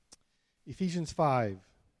Ephesians 5.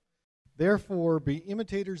 Therefore, be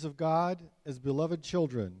imitators of God as beloved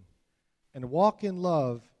children, and walk in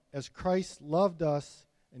love as Christ loved us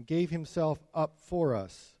and gave himself up for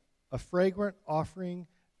us, a fragrant offering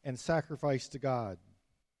and sacrifice to God.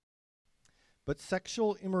 But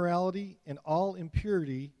sexual immorality and all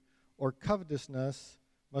impurity or covetousness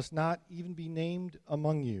must not even be named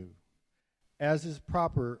among you, as is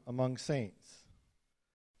proper among saints.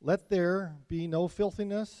 Let there be no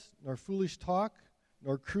filthiness, nor foolish talk,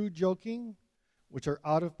 nor crude joking, which are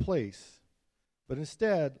out of place, but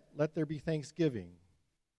instead let there be thanksgiving.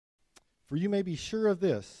 For you may be sure of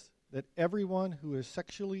this, that everyone who is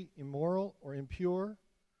sexually immoral or impure,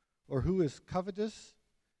 or who is covetous,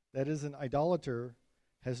 that is an idolater,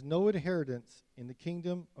 has no inheritance in the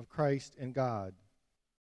kingdom of Christ and God.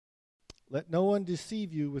 Let no one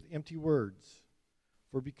deceive you with empty words,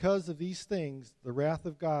 for because of these things the wrath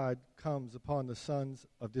of God comes upon the sons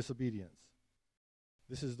of disobedience.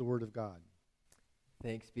 This is the word of God.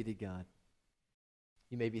 Thanks be to God.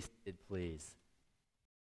 You may be seated, please.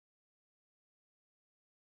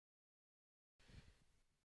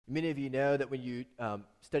 Many of you know that when you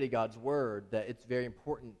study God's Word, that it's very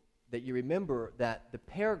important that you remember that the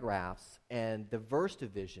paragraphs and the verse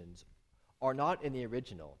divisions are not in the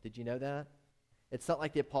original. Did you know that? It's not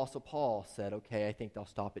like the Apostle Paul said, okay, I think I'll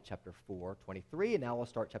stop at chapter 4:23, and now I'll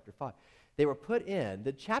start chapter 5. They were put in,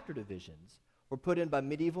 the chapter divisions were put in by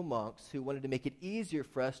medieval monks who wanted to make it easier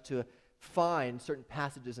for us to find certain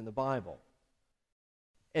passages in the Bible.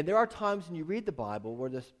 And there are times when you read the Bible where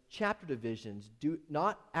the chapter divisions do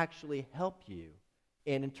not actually help you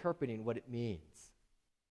in interpreting what it means.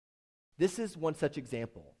 This is one such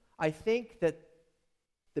example. I think that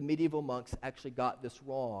the medieval monks actually got this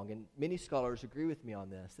wrong, and many scholars agree with me on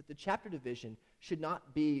this, that the chapter division should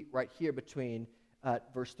not be right here between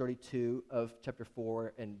verse 32 of chapter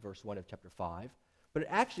 4 and verse 1 of chapter 5, but it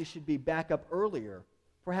actually should be back up earlier,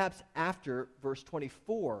 perhaps after verse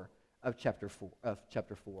 24 of chapter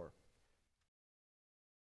 4.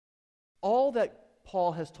 All that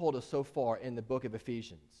Paul has told us so far in the book of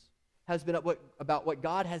Ephesians has been about what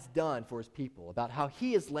God has done for his people, about how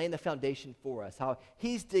he is laying the foundation for us, how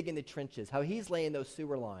he's digging the trenches, how he's laying those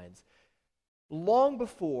sewer lines. Long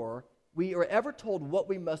before we are ever told what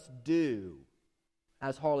we must do,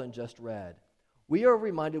 as Harlan just read, we are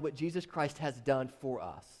reminded what Jesus Christ has done for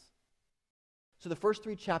us. So the first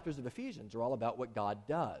 3 chapters of Ephesians are all about what God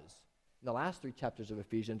does. And the last 3 chapters of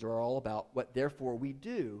Ephesians are all about what therefore we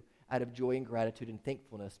do out of joy and gratitude and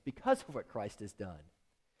thankfulness because of what Christ has done.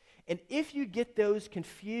 And if you get those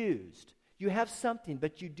confused, you have something,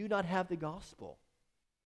 but you do not have the gospel.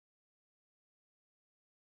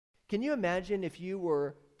 Can you imagine if you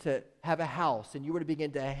were to have a house and you were to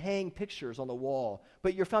begin to hang pictures on the wall,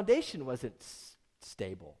 but your foundation wasn't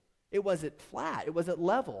stable? It wasn't flat. It wasn't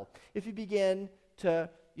level. If you begin to,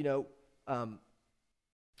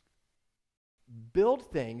 build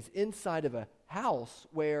things inside of a house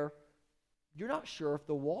where you're not sure if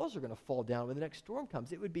the walls are going to fall down when the next storm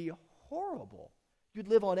comes, it would be horrible. You'd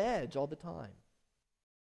live on edge all the time.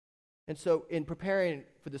 And so in preparing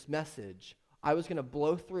for this message, I was going to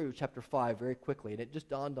blow through chapter 5 very quickly, and it just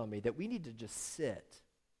dawned on me that we need to just sit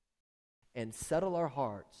and settle our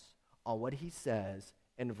hearts on what he says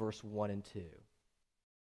in verse 1 and 2.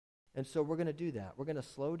 And so we're going to do that. We're going to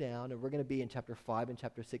slow down, and we're going to be in chapter 5 and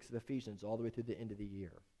chapter 6 of Ephesians all the way through the end of the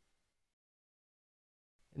year.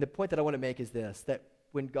 And the point that I want to make is this, that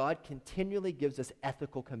when God continually gives us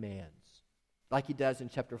ethical commands, like he does in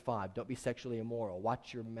chapter 5, don't be sexually immoral,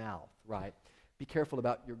 watch your mouth, right? Be careful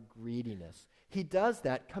about your greediness. He does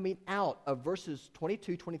that coming out of verses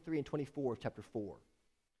 22, 23, and 24 of chapter 4.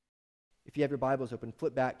 If you have your Bibles open,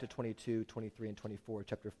 flip back to 22, 23, and 24 of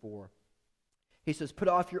chapter 4. He says, put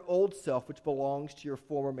off your old self, which belongs to your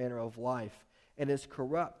former manner of life, and is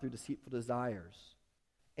corrupt through deceitful desires,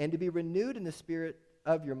 and to be renewed in the spirit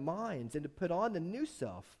of your minds, and to put on the new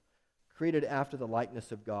self, created after the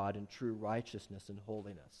likeness of God in true righteousness and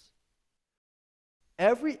holiness.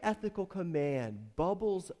 Every ethical command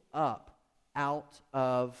bubbles up out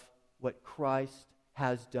of what Christ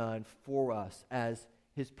has done for us as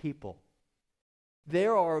his people.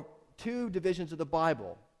 There are 2 divisions of the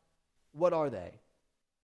Bible. What are they?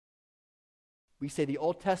 We say the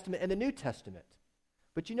Old Testament and the New Testament.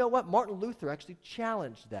 But you know what? Martin Luther actually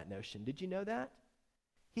challenged that notion. Did you know that?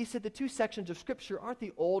 He said the 2 sections of Scripture aren't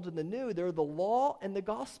the old and the new. They're the law and the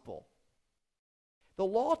gospel. The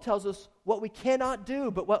law tells us what we cannot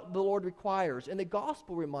do, but what the Lord requires. And the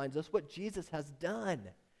gospel reminds us what Jesus has done.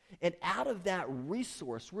 And out of that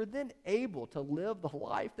resource, we're then able to live the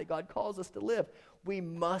life that God calls us to live. We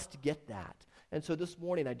must get that. And so this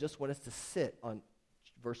morning, I just want us to sit on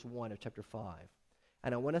verse 1 of chapter 5.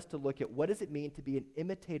 And I want us to look at what does it mean to be an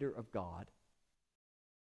imitator of God?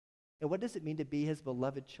 And what does it mean to be his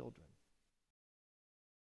beloved children?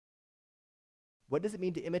 What does it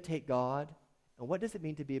mean to imitate God? And what does it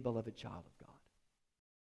mean to be a beloved child of God?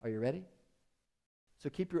 Are you ready? So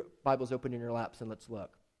keep your Bibles open in your laps and let's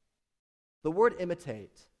look. The word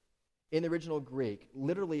imitate in the original Greek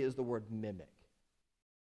literally is the word mimic.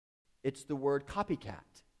 It's the word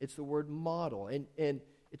copycat. It's the word model. And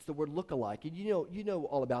it's the word look-alike. And you know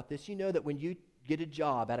all about this. You know that when you get a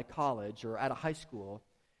job at a college or at a high school,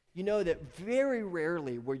 you know that very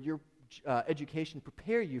rarely will your education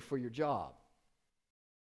prepare you for your job.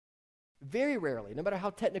 Very rarely, no matter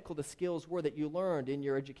how technical the skills were that you learned in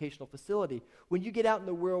your educational facility, when you get out in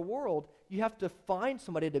the real world, you have to find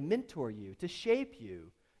somebody to mentor you, to shape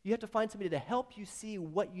you. You have to find somebody to help you see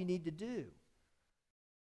what you need to do.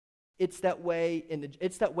 It's that way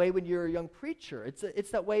it's that way when you're a young preacher.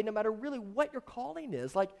 It's that way no matter really what your calling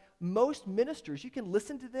is. Like most ministers, you can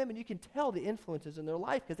listen to them and you can tell the influences in their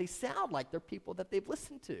life because they sound like they're people that they've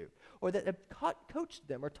listened to or that have coached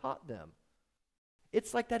them or taught them.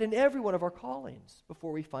 It's like that in every one of our callings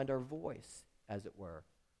before we find our voice, as it were.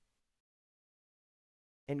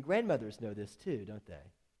 And grandmothers know this too, don't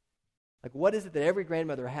they? Like what is it that every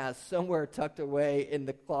grandmother has somewhere tucked away in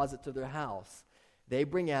the closets of their house? They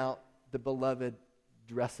bring out the beloved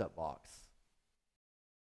dress-up box.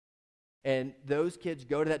 And those kids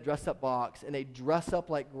go to that dress-up box and they dress up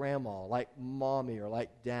like grandma, like mommy or like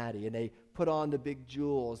daddy, and they put on the big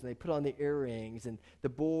jewels and they put on the earrings, and the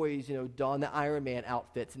boys, don the Iron Man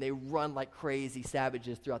outfits, and they run like crazy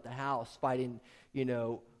savages throughout the house fighting,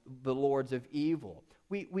 the lords of evil.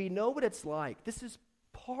 We know what it's like. This is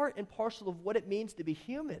part and parcel of what it means to be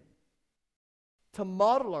human, to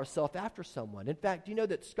model ourselves after someone. In fact, you know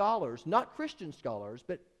that scholars, not Christian scholars,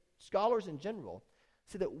 but scholars in general,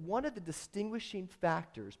 say that one of the distinguishing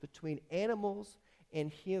factors between animals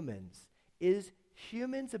and humans is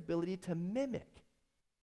humans' ability to mimic.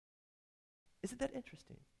 Isn't that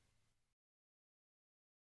interesting?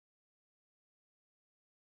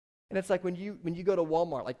 And it's like when you go to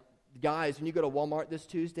Walmart, like guys, when you go to Walmart this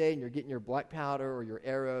Tuesday and you're getting your black powder or your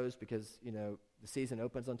arrows because, the season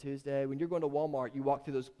opens on Tuesday. When you're going to Walmart, you walk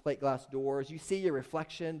through those plate glass doors. You see your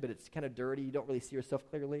reflection, but it's kind of dirty. You don't really see yourself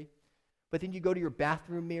clearly. But then you go to your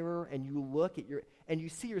bathroom mirror and you look at and you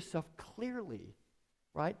see yourself clearly,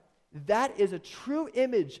 right? That is a true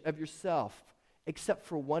image of yourself, except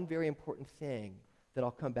for one very important thing that I'll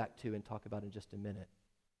come back to and talk about in just a minute.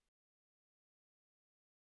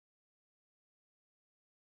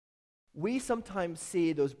 We sometimes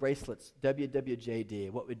see those bracelets, WWJD,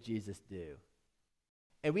 what would Jesus do?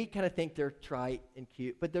 And we kind of think they're trite and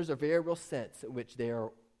cute, but there's a very real sense in which they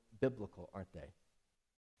are biblical, aren't they?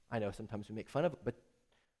 I know sometimes we make fun of it, but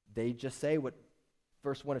they just say what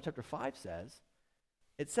verse 1 of chapter 5 says.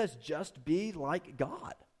 It says, just be like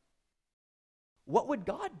God. What would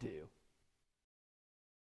God do?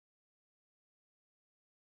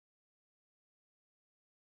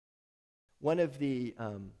 One of the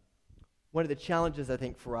challenges, I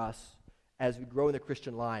think, for us as we grow in the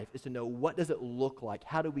Christian life is to know what does it look like?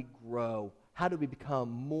 How do we grow? How do we become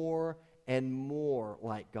more and more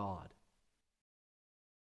like God?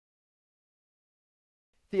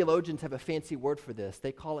 Theologians have a fancy word for this.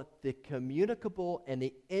 They call it the communicable and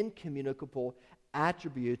the incommunicable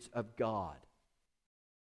attributes of God.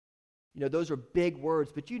 Those are big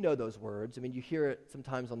words, but you know those words. I mean, you hear it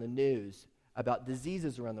sometimes on the news about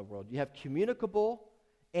diseases around the world. You have communicable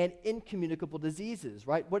and incommunicable diseases,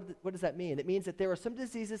 right? What does that mean? It means that there are some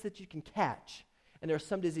diseases that you can catch, and there are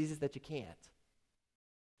some diseases that you can't.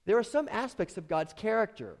 There are some aspects of God's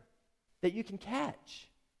character that you can catch.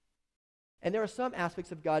 And there are some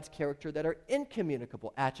aspects of God's character that are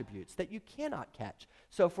incommunicable attributes that you cannot catch.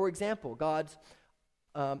 So, for example,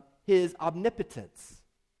 his omnipotence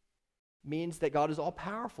means that God is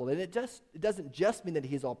all-powerful. And it doesn't just mean that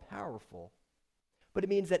he's all-powerful, but it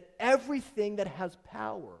means that everything that has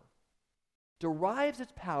power derives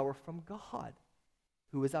its power from God,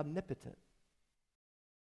 who is omnipotent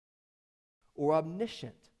or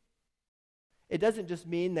omniscient. It doesn't just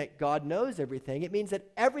mean that God knows everything. It means that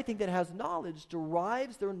everything that has knowledge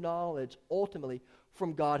derives their knowledge ultimately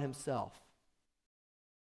from God himself.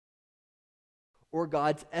 Or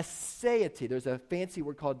God's aseity. There's a fancy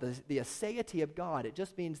word called the aseity of God. It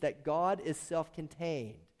just means that God is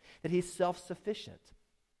self-contained, that he's self-sufficient.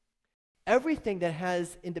 Everything that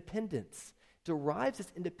has independence derives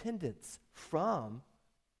its independence from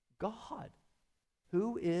God,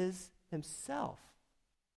 who is himself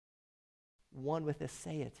one with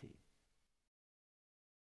aseity.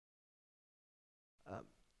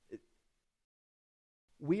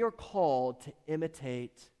 We are called to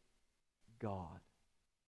imitate God,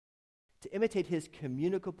 to imitate his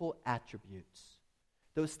communicable attributes,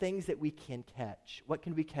 those things that we can catch. What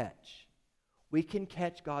can we catch? We can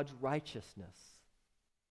catch God's righteousness,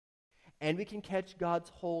 and we can catch God's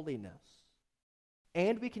holiness,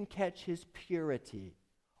 and we can catch his purity,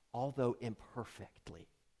 although imperfectly,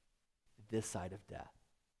 this side of death.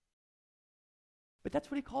 But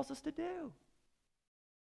that's what he calls us to do.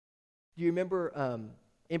 Do you remember,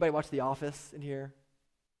 anybody watch The Office in here?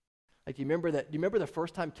 Like, do you remember the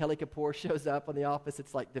first time Kelly Kapoor shows up on The Office?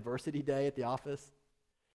 It's like Diversity Day at The Office.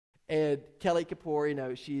 And Kelly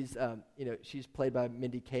Kapoor, she's played by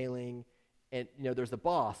Mindy Kaling. And, there's the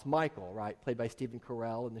boss, Michael, right, played by Stephen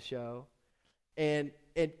Carell in the show. And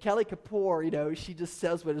Kelly Kapoor, she just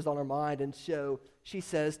says what is on her mind. And so she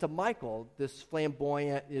says to Michael, this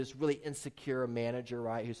flamboyant, this really insecure manager,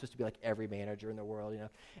 right, who's supposed to be like every manager in the world,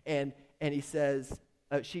 And she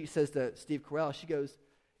says to Steve Carell, she goes,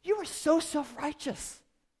 "You are so self-righteous.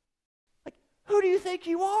 Like, who do you think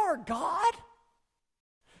you are, God?"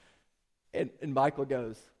 And Michael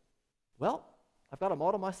goes, "Well, I've got to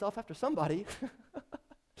model myself after somebody."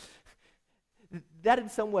 That, in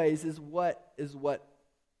some ways, is what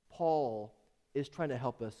Paul is trying to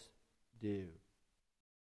help us do.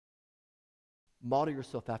 Model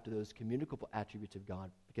yourself after those communicable attributes of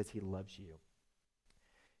God because he loves you.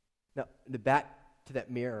 Now, back to that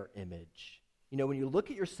mirror image. When you look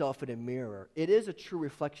at yourself in a mirror, it is a true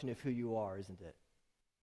reflection of who you are, isn't it?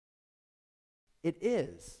 It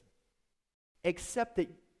is. Except that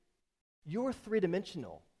you're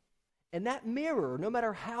three-dimensional. And that mirror, no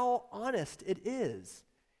matter how honest it is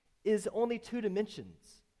only two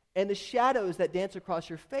dimensions. And the shadows that dance across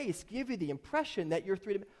your face give you the impression that you're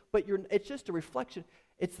three-dimensional, but it's just a reflection.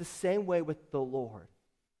 It's the same way with the Lord.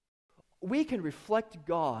 We can reflect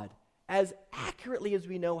God as accurately as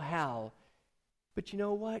we know how, but you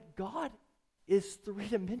know what? God is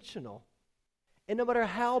three-dimensional. And no matter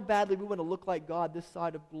how badly we want to look like God this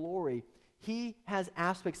side of glory, he has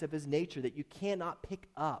aspects of his nature that you cannot pick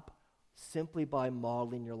up simply by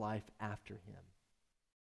modeling your life after him.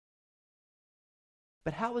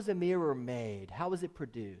 But how is a mirror made? How is it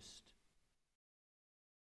produced?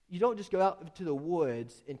 You don't just go out to the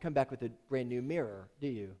woods and come back with a brand new mirror, do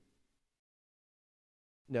you?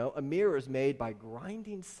 No, a mirror is made by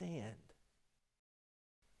grinding sand,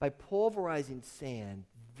 by pulverizing sand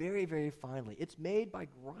very, very finely. It's made by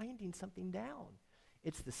grinding something down.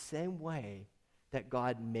 It's the same way that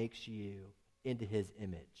God makes you into his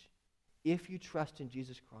image. If you trust in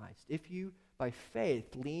Jesus Christ, if you, by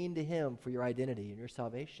faith, lean to him for your identity and your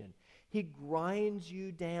salvation, he grinds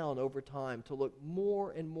you down over time to look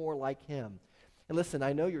more and more like him. And listen,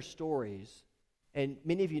 I know your stories, and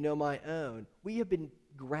many of you know my own. We have been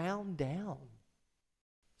ground down.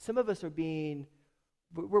 Some of us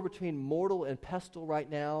we're between mortal and pestle right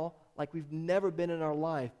now, like we've never been in our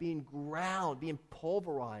life, being ground, being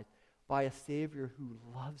pulverized by a Savior who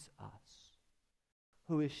loves us,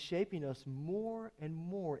 who is shaping us more and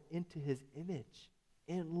more into his image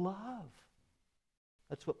in love.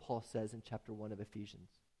 That's what Paul says in chapter 1 of Ephesians.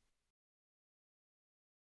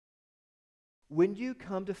 When you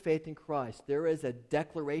come to faith in Christ, there is a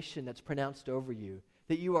declaration that's pronounced over you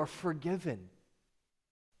that you are forgiven.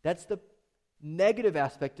 That's the negative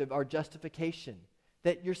aspect of our justification,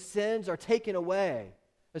 that your sins are taken away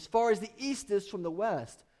as far as the east is from the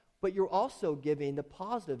west. But you're also giving the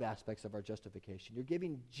positive aspects of our justification. You're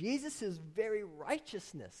giving Jesus' very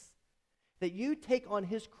righteousness, that you take on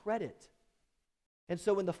his credit. And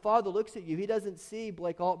so when the Father looks at you, he doesn't see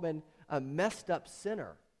Blake Altman a messed up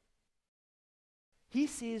sinner. He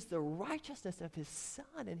sees the righteousness of his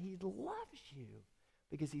Son, and he loves you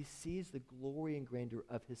because he sees the glory and grandeur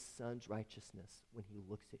of his Son's righteousness when he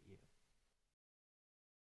looks at you.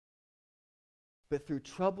 But through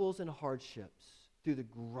troubles and hardships, through the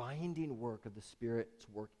grinding work of the Spirit's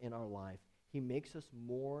work in our life, he makes us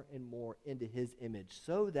more and more into his image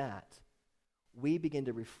so that we begin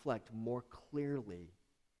to reflect more clearly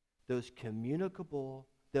those communicable,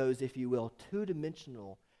 those, if you will,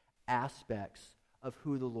 two-dimensional aspects of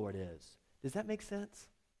who the Lord is. Does that make sense?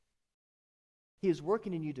 He is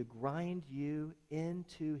working in you to grind you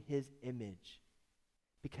into his image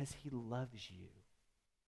because he loves you,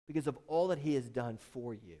 because of all that he has done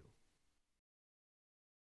for you.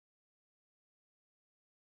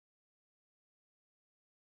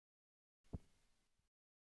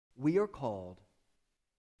 We are called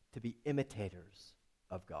to be imitators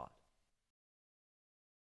of God.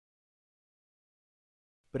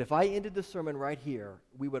 But if I ended the sermon right here,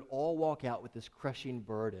 we would all walk out with this crushing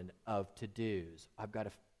burden of to-dos. I've got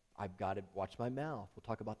to I've got to watch my mouth. We'll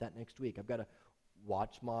talk about that next week. I've got to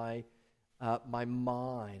watch my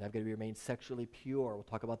mind. I've got to remain sexually pure. We'll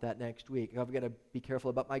talk about that next week. I've got to be careful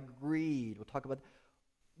about my greed. We'll talk about.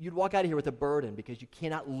 You'd walk out of here with a burden because you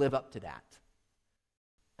cannot live up to that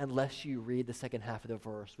unless you read the second half of the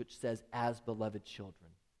verse, which says, as beloved children.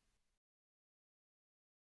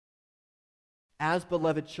 As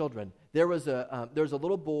beloved children. There was a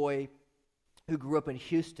little boy who grew up in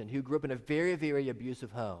Houston, who grew up in a very, very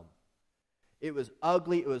abusive home. It was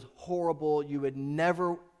ugly. It was horrible. You would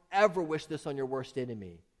never, ever wish this on your worst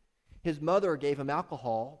enemy. His mother gave him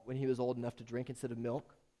alcohol when he was old enough to drink instead of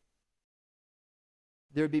milk.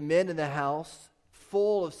 There would be men in the house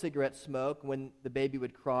full of cigarette smoke. When the baby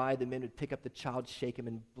would cry, the men would pick up the child, shake him,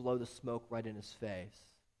 and blow the smoke right in his face.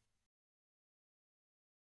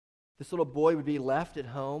 This little boy would be left at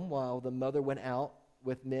home while the mother went out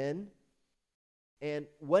with men. And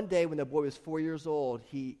one day when the boy was 4 years old,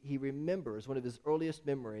 he remembers, one of his earliest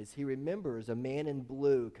memories, he remembers a man in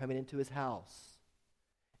blue coming into his house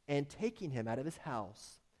and taking him out of his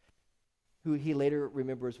house, who he later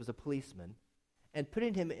remembers was a policeman, and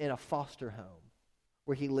putting him in a foster home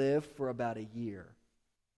where he lived for about a year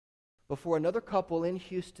before another couple in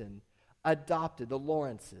Houston adopted, the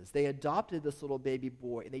Lawrences. They adopted this little baby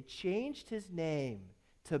boy, and they changed his name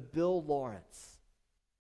to Bill Lawrence.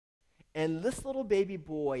 And this little baby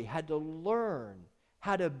boy had to learn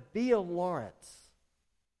how to be a Lawrence,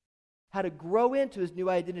 how to grow into his new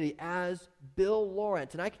identity as Bill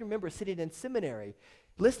Lawrence. And I can remember sitting in seminary,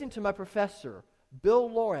 listening to my professor,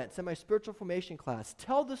 Bill Lawrence, in my spiritual formation class,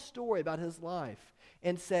 tell the story about his life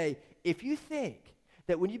and say, if you think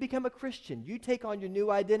that when you become a Christian, you take on your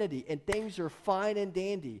new identity and things are fine and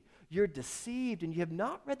dandy, you're deceived and you have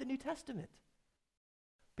not read the New Testament.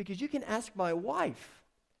 Because you can ask my wife.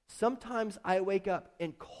 Sometimes I wake up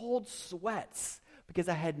in cold sweats because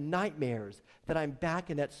I had nightmares that I'm back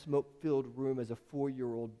in that smoke-filled room as a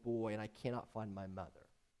 4-year-old boy and I cannot find my mother.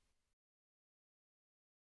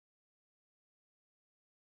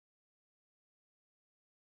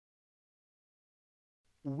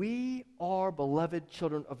 We are beloved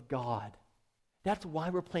children of God. That's why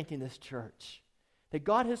we're planting this church. That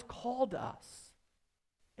God has called us.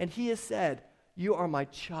 And He has said, you are my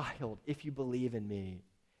child if you believe in me.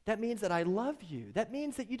 That means that I love you. That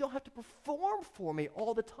means that you don't have to perform for me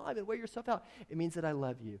all the time and wear yourself out. It means that I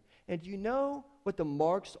love you. And you know what the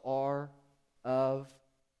marks are of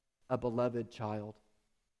a beloved child?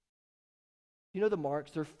 You know the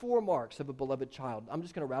marks? There are 4 marks of a beloved child. I'm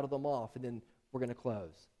just going to rattle them off and then we're going to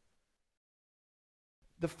close.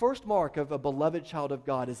 The first mark of a beloved child of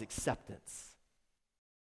God is acceptance.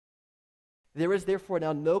 There is therefore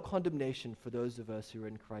now no condemnation for those of us who are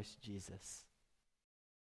in Christ Jesus.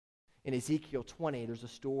 In Ezekiel 20, there's a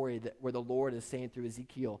story where the Lord is saying through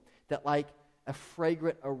Ezekiel that like a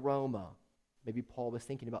fragrant aroma, maybe Paul was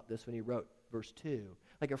thinking about this when he wrote verse 2,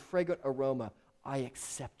 like a fragrant aroma, I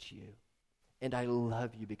accept you and I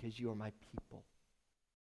love you because you are my people.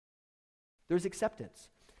 There's acceptance.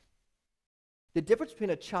 The difference between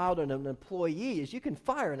a child and an employee is you can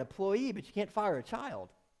fire an employee, but you can't fire a child.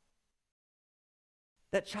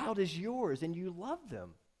 That child is yours and you love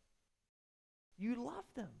them. You love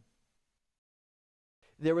them.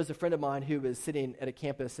 There was a friend of mine who was sitting at a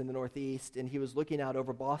campus in the Northeast, and he was looking out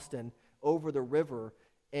over Boston, over the river,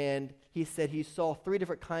 and he said he saw 3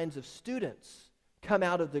 different kinds of students come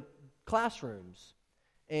out of the classrooms.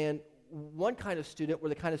 And one kind of student were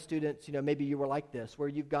the kind of students, maybe you were like this, where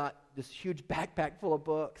you've got this huge backpack full of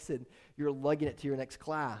books, and you're lugging it to your next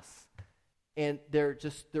class. And they're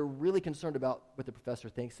really concerned about what the professor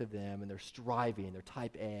thinks of them, and they're striving, they're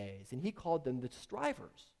type A's. And he called them the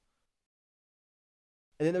strivers.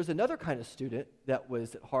 And then there's another kind of student that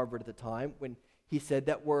was at Harvard at the time when he said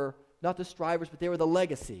that were not the strivers, but they were the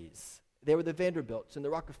legacies. They were the Vanderbilts and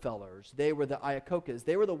the Rockefellers. They were the Iacocas.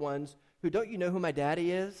 They were the ones who, don't you know who my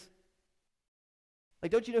daddy is?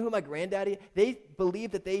 Like, don't you know who my granddaddy is? They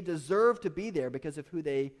believed that they deserved to be there because of who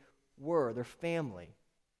they were, their family.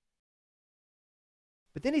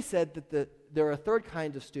 But then he said that there are a third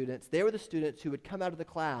kind of students. They were the students who would come out of the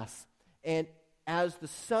class, and as the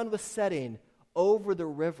sun was setting over the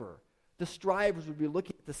river, the strivers would be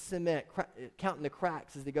looking at the cement, counting the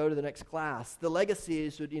cracks as they go to the next class. The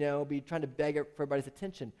legacies would, be trying to beg for everybody's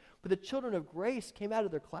attention. But the children of grace came out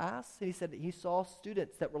of their class, and he said that he saw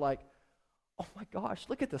students that were like, oh my gosh,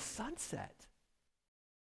 look at the sunset.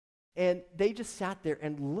 And they just sat there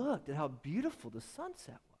and looked at how beautiful the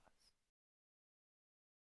sunset was.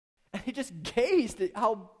 And they just gazed at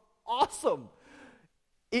how awesome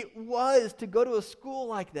it was to go to a school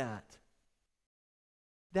like that.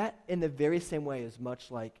 That, in the very same way, is much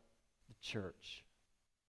like church.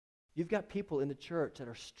 You've got people in the church that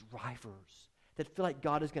are strivers, that feel like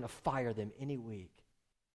God is going to fire them any week.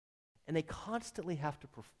 And they constantly have to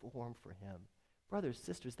perform for him. Brothers,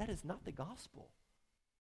 sisters, that is not the gospel.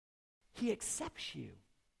 He accepts you.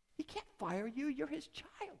 He can't fire you. You're his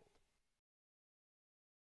child.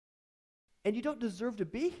 And you don't deserve to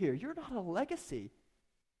be here. You're not a legacy.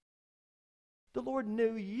 The Lord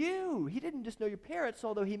knew you. He didn't just know your parents,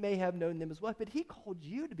 although he may have known them as well, but he called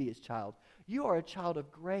you to be his child. You are a child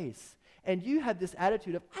of grace. And you have this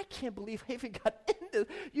attitude of, I can't believe I even got in this.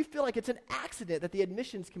 You feel like it's an accident that the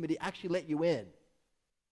admissions committee actually let you in.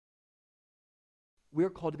 We're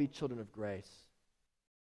called to be children of grace.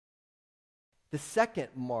 The second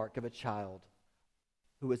mark of a child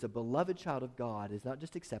who is a beloved child of God is not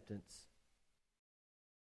just acceptance,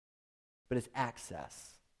 but it's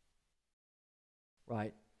access.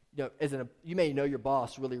 Right? You know, you may know your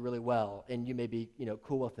boss really, really well, and you may be,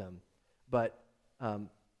 cool with him, but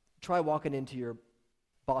try walking into your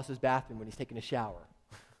boss's bathroom when he's taking a shower.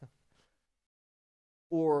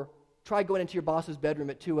 Or try going into your boss's bedroom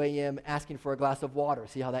at 2 a.m. asking for a glass of water.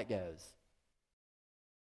 See how that goes.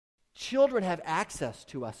 Children have access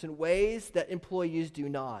to us in ways that employees do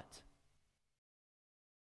not.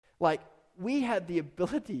 Like, we have the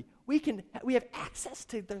ability, we have access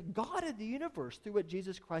to the God of the universe through what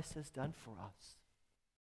Jesus Christ has done for us.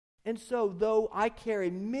 And so, though I carry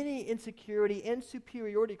many insecurity and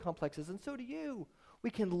superiority complexes, and so do you, we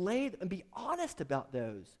can lay and be honest about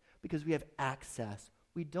those because we have access.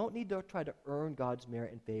 We don't need to try to earn God's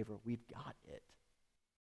merit and favor. We've got it.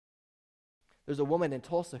 There's a woman in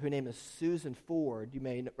Tulsa, her name is Susan Ford. You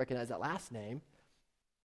may recognize that last name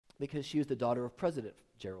because she was the daughter of President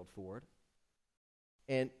Gerald Ford.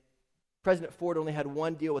 And President Ford only had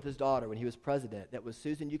one deal with his daughter when he was president. That was,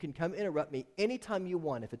 Susan, you can come interrupt me anytime you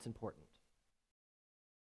want if it's important.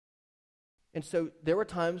 And so there were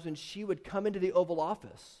times when she would come into the Oval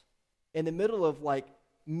Office in the middle of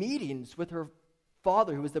meetings with her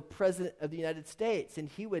father, who was the president of the United States, and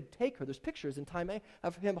he would take her. There's pictures in Time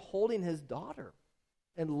of him holding his daughter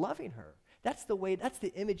and loving her. That's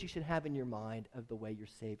the image you should have in your mind of the way your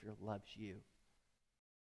Savior loves you.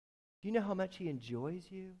 Do you know how much he enjoys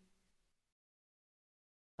you?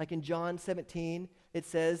 Like in John 17, it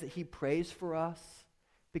says that he prays for us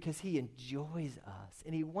because he enjoys us,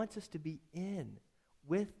 and he wants us to be in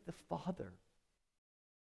with the Father.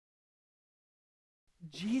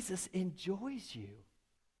 Jesus enjoys you.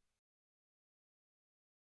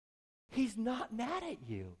 He's not mad at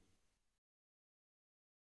you.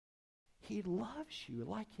 He loves you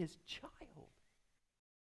like his child.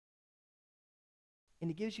 And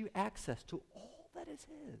he gives you access to all that is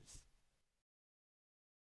his.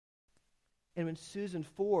 And when Susan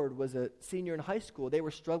Ford was a senior in high school, they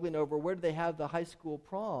were struggling over where do they have the high school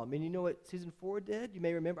prom. And you know what Susan Ford did? You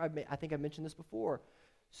may remember, I think I mentioned this before.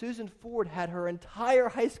 Susan Ford had her entire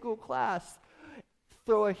high school class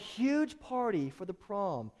throw a huge party for the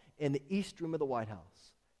prom in the East Room of the White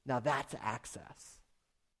House. Now that's access.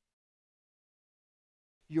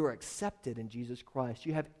 You are accepted in Jesus Christ.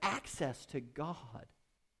 You have access to God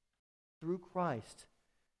through Christ.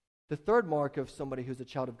 The third mark of somebody who's a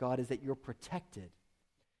child of God is that you're protected.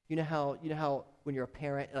 You know how when you're a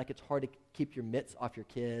parent, it's hard to keep your mitts off your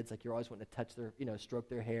kids. You're always wanting to touch their, stroke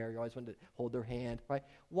their hair. You're always wanting to hold their hand, right?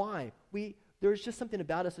 Why? There's just something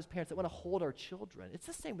about us as parents that want to hold our children. It's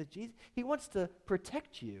the same with Jesus. He wants to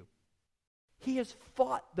protect you. He has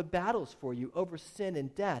fought the battles for you over sin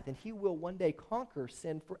and death, and he will one day conquer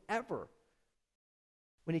sin forever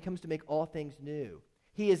when he comes to make all things new.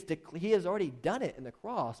 He has already done it in the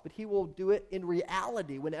cross, but he will do it in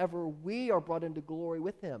reality whenever we are brought into glory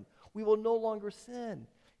with him. We will no longer sin.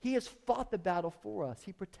 He has fought the battle for us.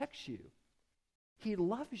 He protects you. He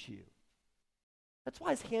loves you. That's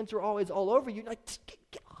why his hands are always all over you.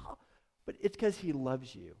 But it's because he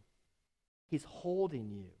loves you. He's holding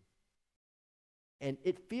you. And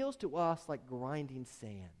it feels to us like grinding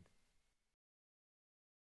sand.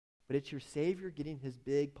 But it's your Savior getting his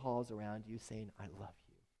big paws around you saying, I love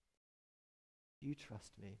you. Do you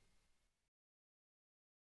trust me?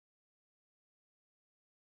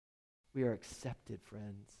 We are accepted,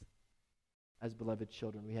 friends, as beloved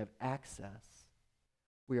children. We have access.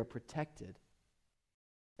 We are protected.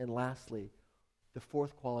 And lastly, the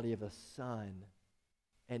fourth quality of a son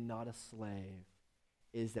and not a slave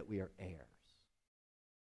is that we are heirs.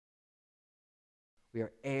 We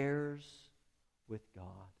are heirs with God.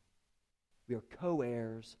 We are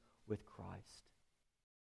co-heirs with Christ.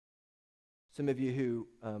 Some of you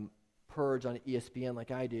who purge on ESPN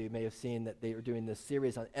like I do may have seen that they are doing this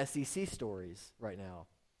series on SEC stories right now.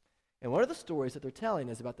 And one of the stories that they're telling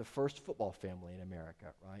is about the first football family in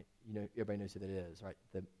America, right? You know, everybody knows who that is, right?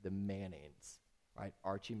 The Mannings, right?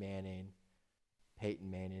 Archie Manning, Peyton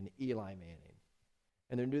Manning, Eli Manning.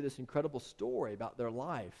 And they're doing this incredible story about their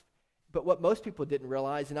life. But what most people didn't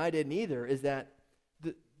realize, and I didn't either, is that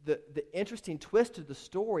the interesting twist to the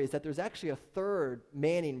story is that there's actually a third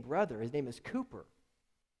Manning brother. His name is Cooper.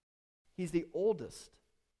 He's the oldest.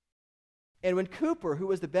 And when Cooper, who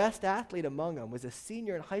was the best athlete among them, was a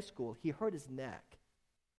senior in high school, he hurt his neck.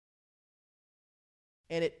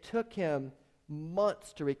 And it took him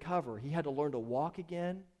months to recover. He had to learn to walk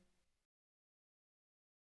again.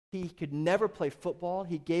 He could never play football.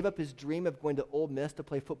 He gave up his dream of going to Ole Miss to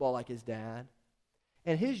play football like his dad.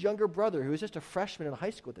 And his younger brother, who was just a freshman in high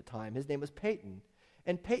school at the time, his name was Peyton.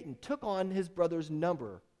 And Peyton took on his brother's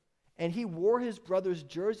number, and he wore his brother's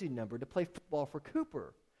jersey number to play football for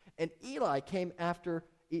Cooper. And Eli came after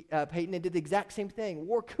Peyton and did the exact same thing,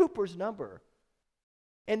 wore Cooper's number.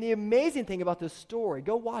 And the amazing thing about this story,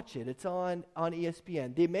 go watch it, it's on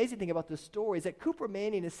ESPN. The amazing thing about this story is that Cooper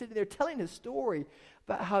Manning is sitting there telling his story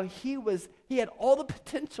about how he had all the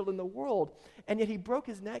potential in the world, and yet he broke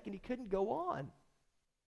his neck and he couldn't go on.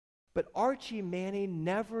 But Archie Manning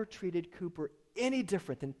never treated Cooper any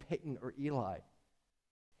different than Peyton or Eli.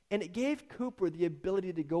 And it gave Cooper the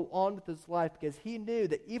ability to go on with his life because he knew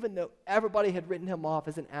that even though everybody had written him off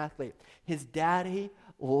as an athlete, his daddy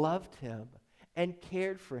loved him and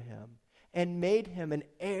cared for him and made him an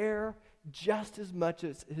heir just as much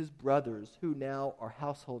as his brothers, who now are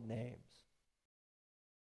household names.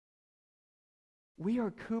 We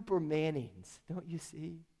are Cooper Mannings, don't you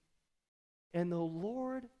see? And the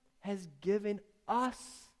Lord has given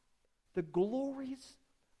us the glories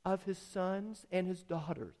of his sons and his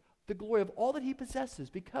daughters, the glory of all that he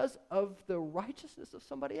possesses because of the righteousness of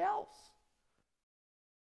somebody else.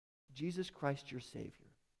 Jesus Christ, your Savior.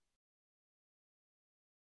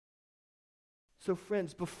 So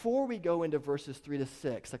friends, before we go into verses 3 to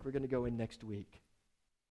 6, like we're going to go in next week,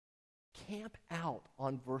 camp out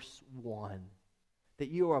on verse 1, that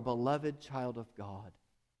you are a beloved child of God.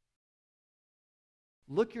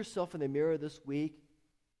 Look yourself in the mirror this week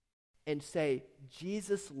and say,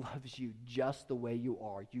 Jesus loves you just the way you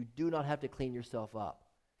are. You do not have to clean yourself up.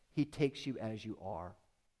 He takes you as you are.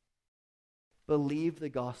 Believe the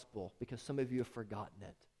gospel, because some of you have forgotten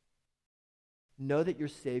it. Know that your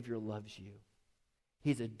Savior loves you.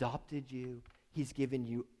 He's adopted you. He's given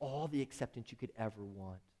you all the acceptance you could ever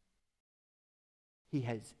want. He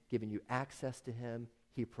has given you access to him.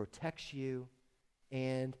 He protects you,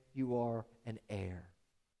 and you are an heir.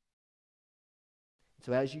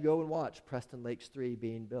 So as you go and watch Preston Lakes 3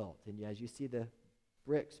 being built, and as you see the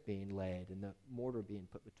bricks being laid and the mortar being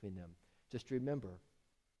put between them, just remember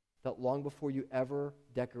that long before you ever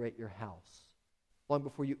decorate your house, long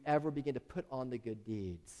before you ever begin to put on the good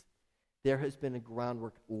deeds, there has been a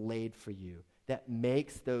groundwork laid for you that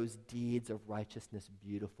makes those deeds of righteousness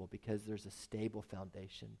beautiful because there's a stable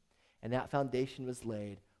foundation. And that foundation was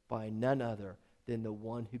laid by none other than the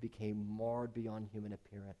one who became marred beyond human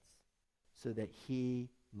appearance, so that he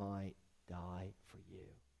might die for you.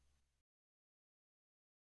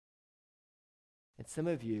 And some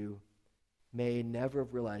of you may never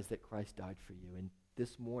have realized that Christ died for you, and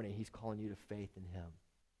this morning he's calling you to faith in him.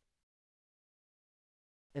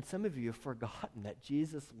 And some of you have forgotten that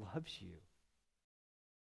Jesus loves you.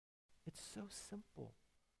 It's so simple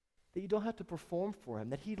that you don't have to perform for him,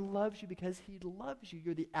 that he loves you because he loves you.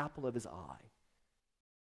 You're the apple of his eye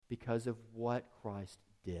because of what Christ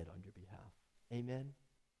did on your behalf. Amen?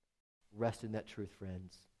 Rest in that truth,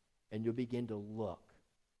 friends, and you'll begin to look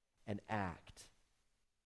and act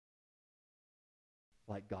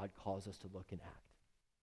like God calls us to look and act.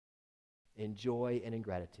 In joy and in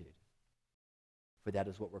gratitude, for that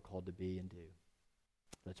is what we're called to be and do.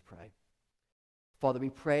 Let's pray. Father,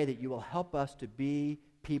 we pray that you will help us to be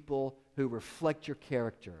people who reflect your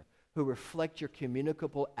character, who reflect your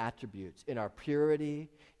communicable attributes in our purity,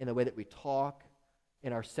 in the way that we talk,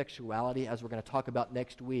 in our sexuality, as we're going to talk about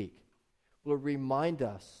next week. Lord, remind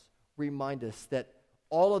us that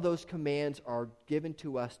all of those commands are given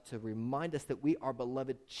to us to remind us that we are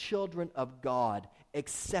beloved children of God,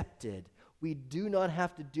 accepted. We do not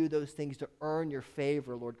have to do those things to earn your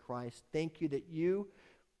favor, Lord Christ. Thank you that you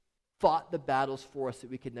fought the battles for us that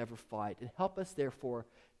we could never fight. And help us, therefore,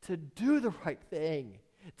 to do the right thing,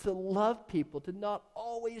 to love people, to not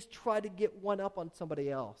always try to get one up on somebody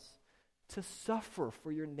else, to suffer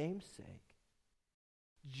for your name's sake,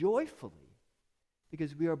 joyfully,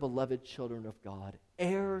 because we are beloved children of God,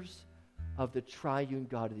 heirs of the triune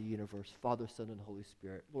God of the universe, Father, Son, and Holy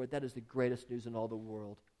Spirit. Lord, that is the greatest news in all the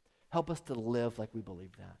world. Help us to live like we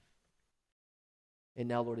believe that. And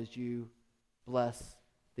now, Lord, as you bless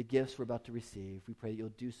the gifts we're about to receive, we pray that you'll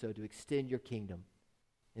do so to extend your kingdom.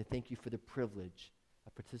 And thank you for the privilege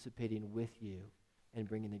of participating with you and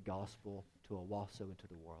bringing the gospel to Owasso into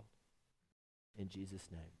the world. In Jesus'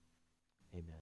 name, amen.